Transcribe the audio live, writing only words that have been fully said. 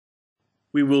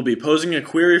We will be posing a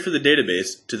query for the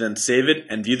database to then save it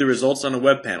and view the results on a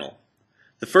web panel.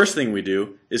 The first thing we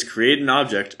do is create an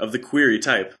object of the query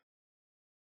type.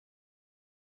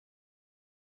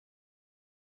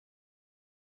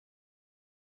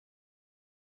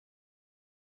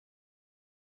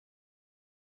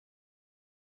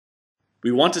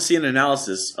 We want to see an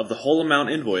analysis of the whole amount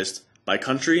invoiced by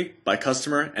country, by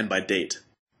customer, and by date.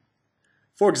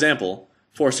 For example,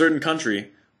 for a certain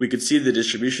country, we could see the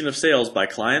distribution of sales by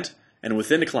client, and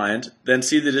within a client, then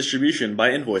see the distribution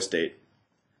by invoice date.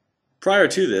 Prior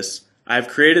to this, I have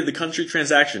created the country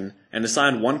transaction and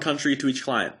assigned one country to each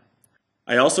client.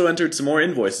 I also entered some more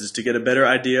invoices to get a better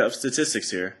idea of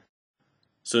statistics here.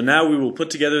 So now we will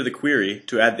put together the query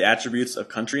to add the attributes of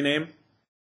country name,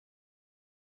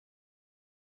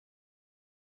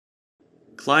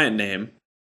 client name,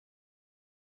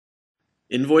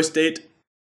 invoice date,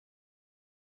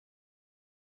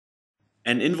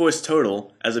 and invoice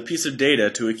total as a piece of data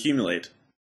to accumulate.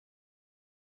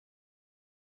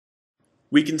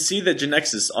 We can see that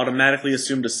GeneXus automatically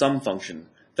assumed a sum function,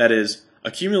 that is, a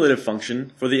cumulative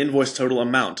function for the invoice total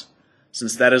amount,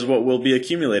 since that is what will be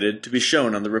accumulated to be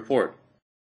shown on the report.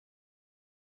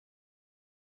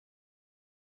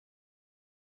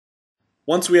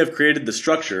 Once we have created the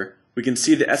structure, we can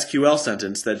see the SQL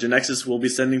sentence that GeneXus will be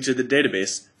sending to the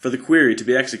database for the query to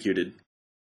be executed.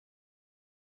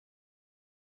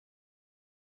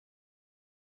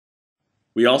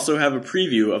 We also have a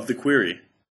preview of the query.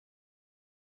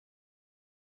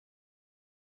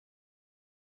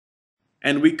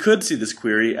 And we could see this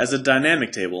query as a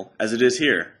dynamic table, as it is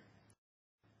here.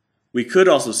 We could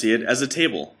also see it as a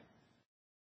table,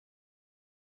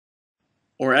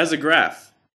 or as a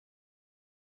graph.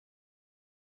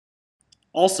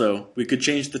 Also, we could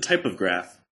change the type of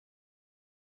graph.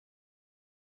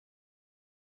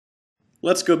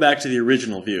 Let's go back to the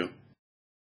original view.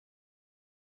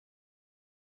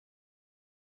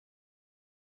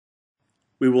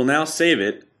 We will now save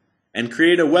it and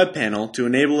create a web panel to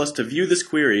enable us to view this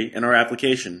query in our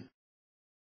application.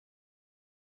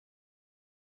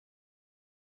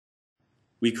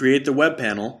 We create the web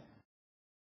panel,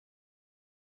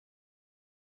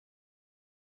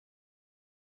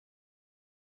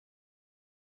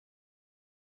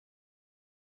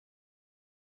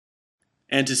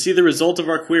 and to see the result of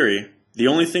our query, the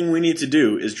only thing we need to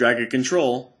do is drag a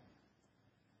control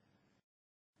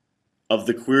of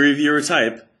the query viewer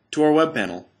type to our web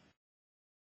panel.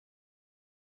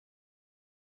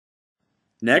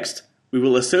 Next, we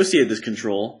will associate this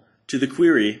control to the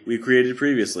query we created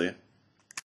previously.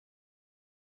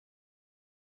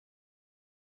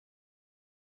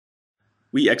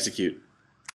 We execute.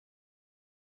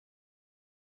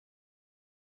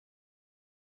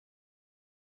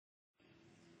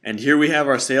 And here we have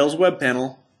our sales web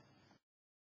panel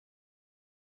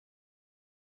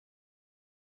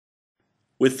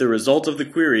with the result of the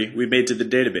query we made to the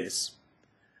database.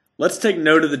 Let's take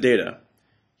note of the data.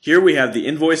 Here we have the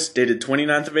invoice dated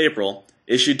 29th of April,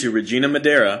 issued to Regina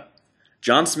Madeira,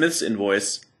 John Smith's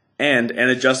invoice, and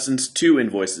Anna Justin's 2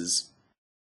 invoices.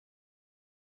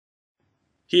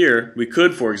 Here, we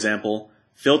could, for example,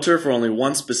 filter for only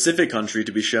one specific country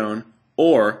to be shown,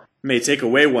 or may take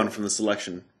away one from the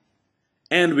selection.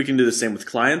 And we can do the same with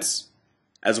clients,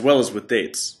 as well as with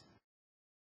dates.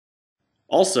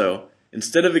 Also,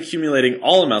 instead of accumulating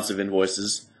all amounts of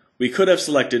invoices, we could have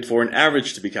selected for an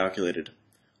average to be calculated,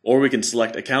 or we can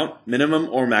select account, minimum,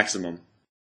 or maximum.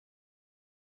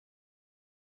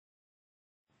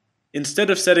 Instead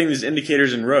of setting these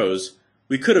indicators in rows,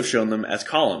 we could have shown them as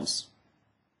columns.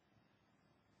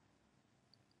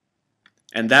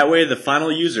 And that way the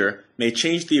final user may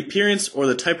change the appearance or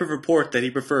the type of report that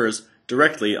he prefers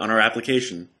directly on our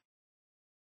application.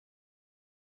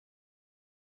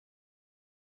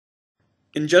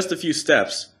 In just a few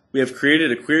steps, we have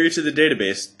created a query to the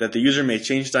database that the user may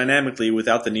change dynamically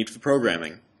without the need for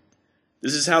programming.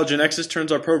 This is how GeneXus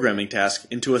turns our programming task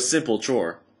into a simple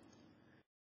chore.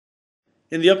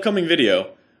 In the upcoming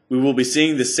video, we will be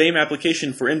seeing the same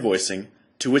application for invoicing,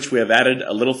 to which we have added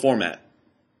a little format.